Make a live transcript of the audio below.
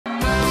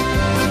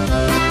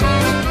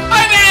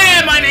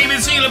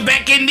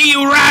Lebetkin, the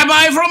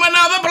Rabbi from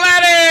another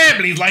planet.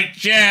 Please like,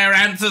 share,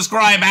 and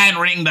subscribe, and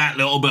ring that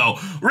little bell.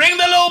 Ring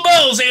the little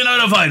bell so you're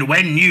notified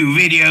when new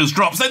videos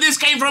drop. So this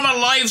came from a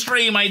live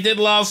stream I did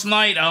last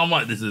night. Oh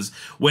my, this is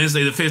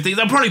Wednesday the 15th.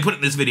 I'm probably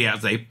putting this video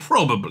out today.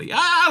 Probably.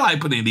 I like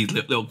putting these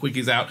little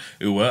quickies out.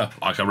 Ooh,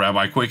 like a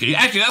Rabbi quickie.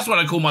 Actually, that's what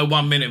I call my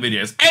 1 minute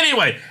videos.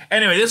 Anyway,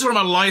 this is from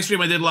a live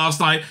stream I did last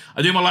night.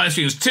 I do my live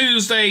streams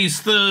Tuesdays,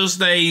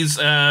 Thursdays,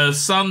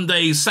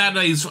 Sundays,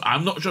 Saturdays.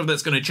 I'm not sure if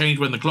that's going to change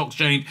when the clocks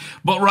change,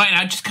 but right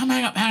now, just come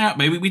hang out,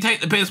 baby. We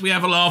take the piss, we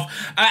have a laugh,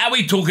 and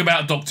we talk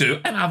about Doctor Who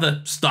and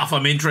other stuff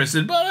I'm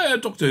interested in,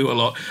 but Doctor Who a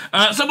lot.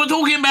 So we're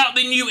talking about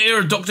the new era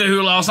of Doctor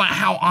Who last night,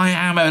 how I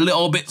am a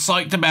little bit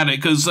psyched about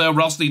it, because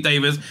Rusty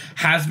Davies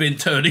has been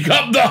turning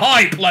up the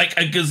hype like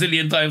a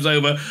gazillion times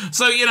over.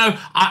 So, you know,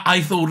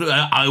 I thought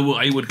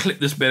I would clip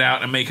this bit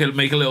out and make a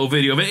little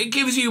video of it. It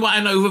gives you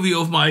an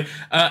overview of my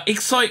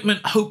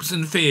excitement, hopes,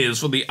 and fears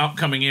for the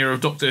upcoming era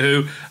of Doctor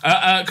Who,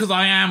 because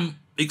I am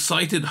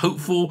excited,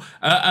 hopeful,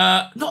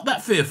 not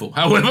that fearful.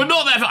 However,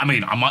 not that. I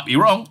mean, I might be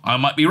wrong.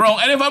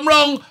 And if I'm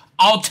wrong,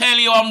 I'll tell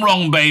you I'm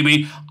wrong,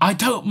 baby. I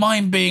don't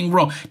mind being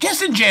wrong.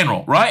 Just in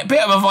general, right? Bit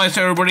of advice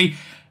to everybody.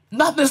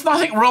 There's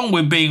nothing wrong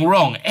with being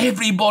wrong.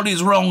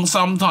 Everybody's wrong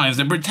sometimes.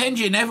 And pretend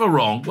you're never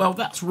wrong, well,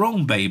 that's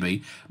wrong,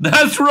 baby.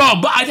 That's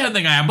wrong, but I don't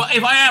think I am. But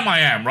if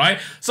I am, right?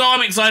 So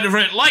I'm excited for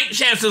it. Like,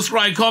 share,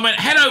 subscribe, comment.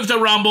 Head over to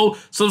Rumble.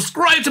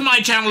 Subscribe to my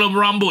channel on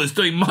Rumble. It's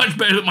doing much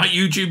better than my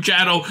YouTube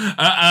channel.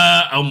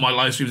 On my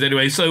live streams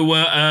anyway.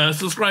 So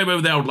subscribe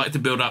over there. I would like to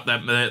build up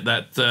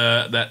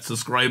that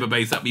subscriber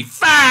base. That'd be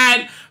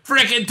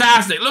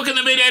fan-freaking-tastic. Look in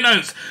the video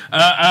notes.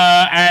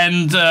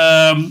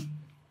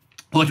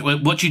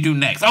 What you do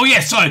next? Oh,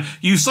 yes, so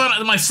you sign up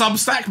to my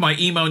Substack, my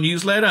email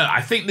newsletter.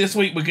 I think this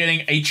week we're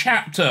getting a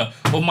chapter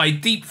of my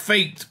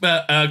deep-faked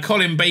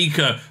Colin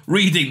Baker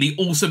reading The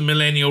Awesome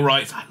Millennial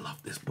Rights. I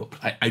love this book.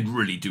 I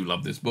really do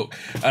love this book.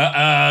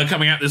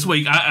 Coming out this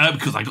week,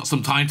 because I got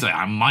some time today.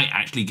 I might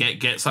actually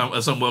get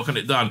some work on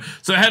it done.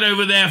 So head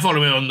over there,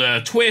 follow me on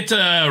Twitter,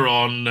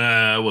 on,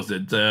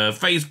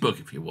 Facebook,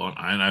 if you want,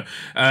 I don't know.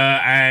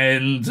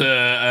 And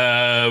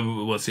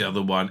what's the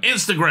other one?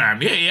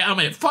 Instagram. Yeah, I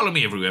mean, follow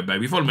me everywhere,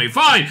 baby. Follow me.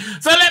 Fine.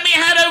 So let me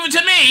head over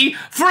to me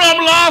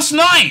from last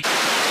night.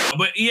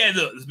 But yeah,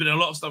 look, there's been a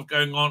lot of stuff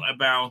going on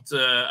about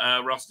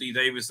Rusty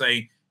Davies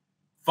saying,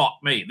 fuck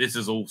me, this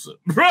is awesome.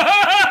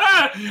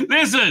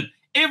 Listen,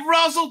 if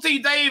Russell T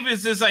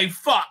Davies is saying,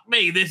 fuck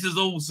me, this is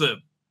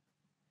awesome,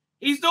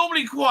 he's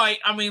normally quite,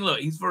 I mean, look,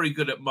 he's very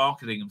good at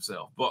marketing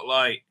himself, but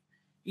like,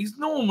 he's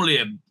normally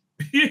a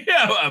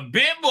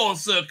bit more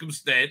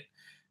circumspect.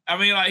 I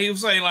mean, like, he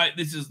was saying, like,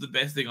 this is the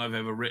best thing I've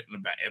ever written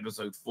about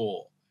episode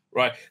 4.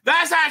 Right,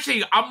 that's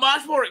actually, I'm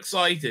much more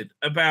excited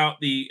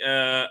about the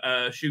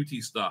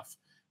Shooty stuff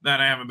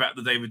than I am about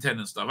the David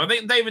Tennant stuff. I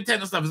think David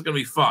Tennant stuff is going to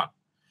be fun.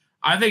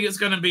 I think it's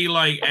going to be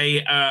like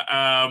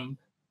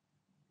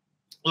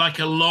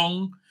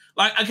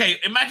okay,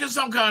 imagine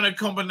some kind of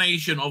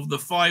combination of the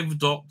 5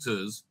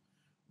 Doctors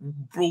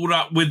brought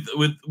up with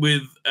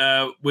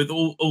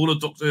all of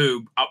Doctor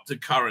Who up to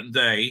current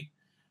day,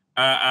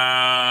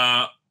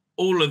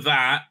 all of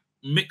that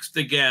mixed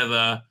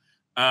together.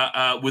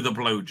 With a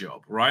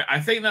blowjob, right? I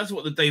think that's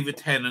what the David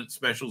Tennant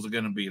specials are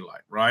going to be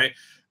like, right?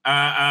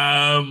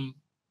 And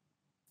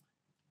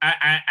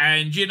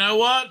you know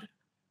what?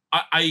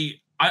 I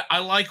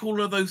like all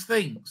of those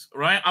things,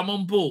 right? I'm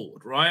on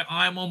board, right?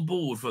 I'm on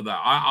board for that.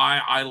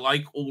 I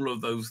like all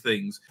of those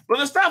things. But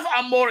the stuff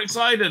I'm more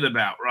excited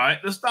about,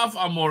 right? The stuff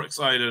I'm more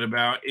excited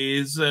about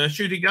is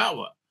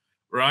Shutigawa,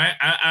 right?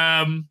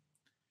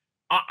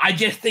 I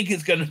just think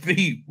it's going to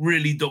be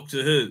really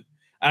Doctor Who.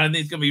 And I think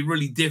it's going to be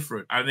really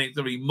different. I think it's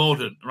going to be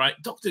modern, right?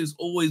 Doctor Who's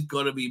always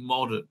got to be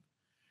modern,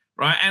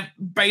 right? And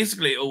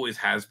basically it always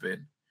has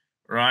been,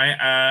 right?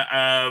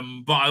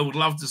 But I would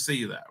love to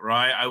see that,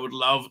 right? I would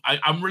love,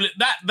 I'm really,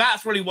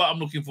 that's really what I'm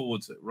looking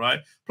forward to,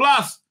 right?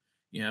 Plus,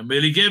 you know,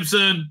 Millie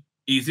Gibson,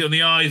 easy on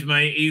the eyes,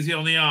 mate, easy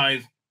on the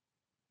eyes.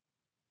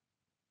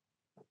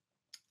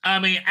 I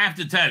mean, I have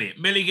to tell you,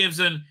 Millie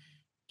Gibson,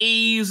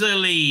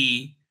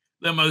 easily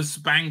the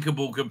most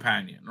spankable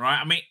companion,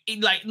 right? I mean,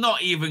 like,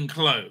 not even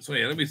close. So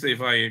yeah, let me see if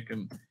I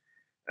can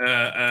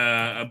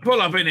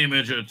pull up an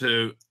image or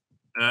two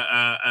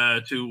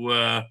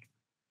to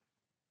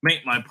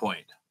make my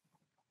point,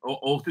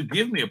 or to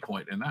give me a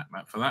point in that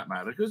for that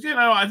matter. Because, you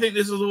know, I think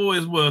this is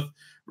always worth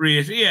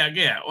reiterating.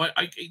 Yeah.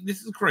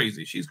 This is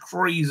crazy. She's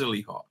crazily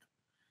hot.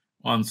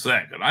 1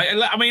 second.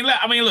 I mean,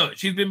 look,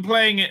 she's been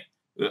playing it.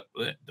 Hang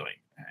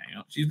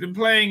on. She's been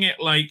playing it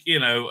like, you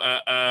know,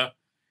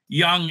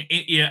 young,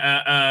 you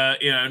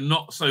know,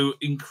 not so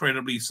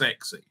incredibly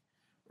sexy,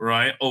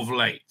 right, of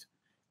late.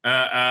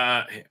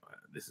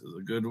 This is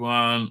a good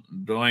one.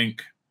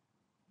 Doink.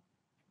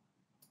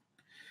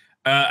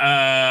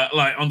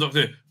 Like on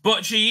Doctor Who.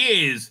 But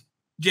she is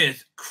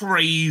just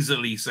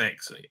crazily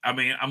sexy. I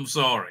mean, I'm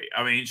sorry.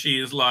 I mean, she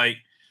is like,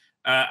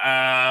 who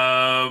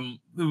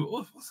am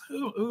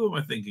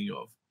I thinking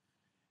of?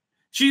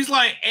 She's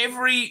like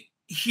every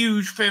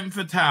huge femme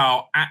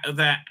fatale at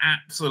their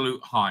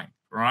absolute height.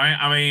 right?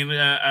 I mean,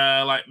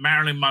 like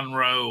Marilyn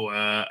Monroe.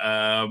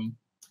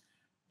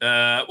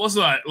 What's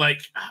that?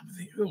 Like,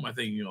 who am I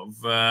thinking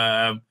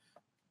of?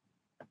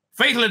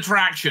 Fatal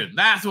Attraction.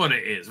 That's what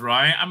it is,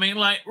 right? I mean,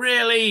 like,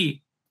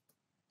 really?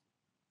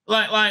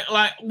 Like,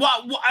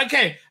 what?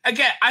 Okay,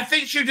 again, I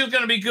think Shooter's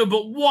going to be good,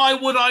 but why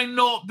would I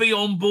not be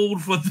on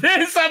board for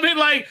this? I mean,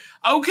 like,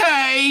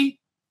 okay,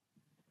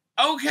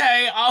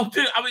 I'll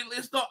do. I mean,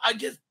 it's not. I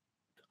didn't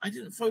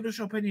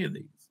Photoshop any of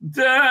these.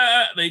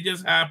 Duh, they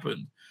just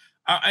happened.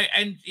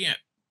 And yeah,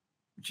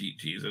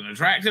 she's an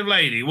attractive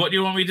lady. What do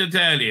you want me to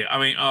tell you? I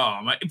mean,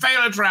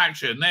 Fatal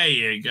Attraction. There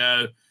you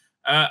go.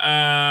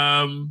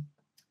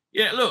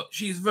 Yeah, look,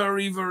 she's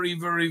very, very,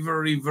 very,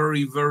 very,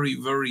 very, very,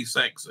 very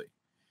sexy.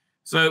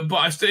 So, but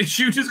I still,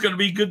 Shooter's going to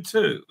be good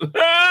too. My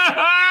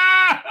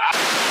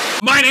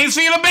name's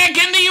Tzvi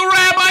Lebetkin, the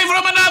Rabbi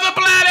from another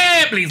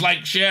planet. Please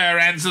like, share,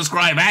 and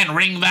subscribe, and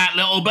ring that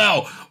little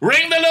bell.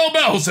 Ring the little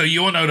bell so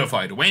you are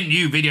notified when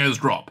new videos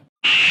drop.